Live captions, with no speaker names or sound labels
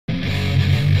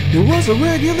It was a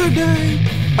regular day,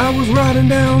 I was riding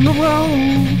down the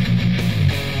road.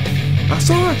 I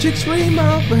saw a chick scream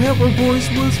out, but her voice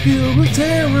was filled with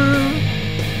terror.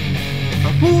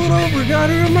 I pulled over, got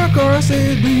her in my car, I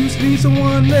said, do you need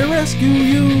someone to rescue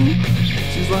you?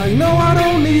 She's like, no, I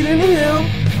don't need any help.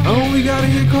 I only got a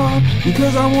hit car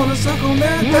because I wanna suck on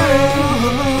that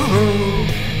thing.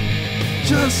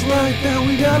 Just like that,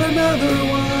 we got another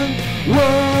one.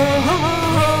 Whoa,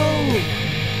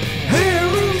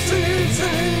 Harem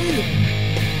Sensei.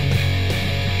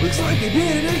 Looks like you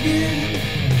did it again.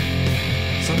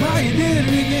 Somehow you did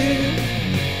it again.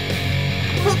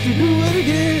 Fuck you do it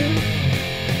again.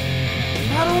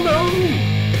 I don't know.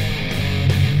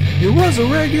 It was a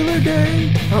regular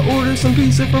day. I ordered some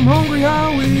pizza from Hungry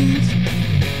Howie's.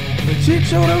 The chick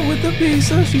showed up with the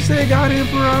pizza. She said, "God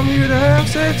Emperor, I'm here to have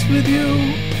sex with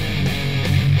you."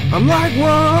 I'm like,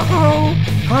 whoa,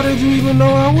 how did you even know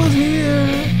I was here?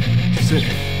 She said,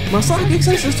 my psychic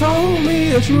senses told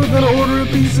me that you were gonna order a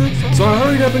pizza, so I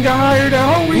hurried up and got hired at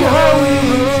Hungry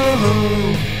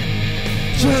Howie's.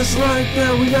 Just like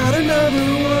that, we got another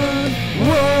one.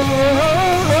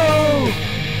 Whoa,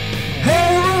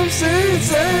 Harem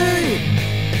Sensei.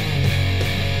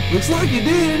 Looks like you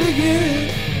did it again.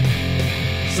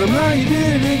 Somehow you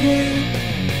did it again.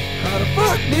 How the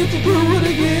fuck did you do it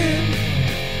again?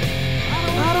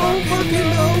 I don't fucking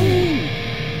know.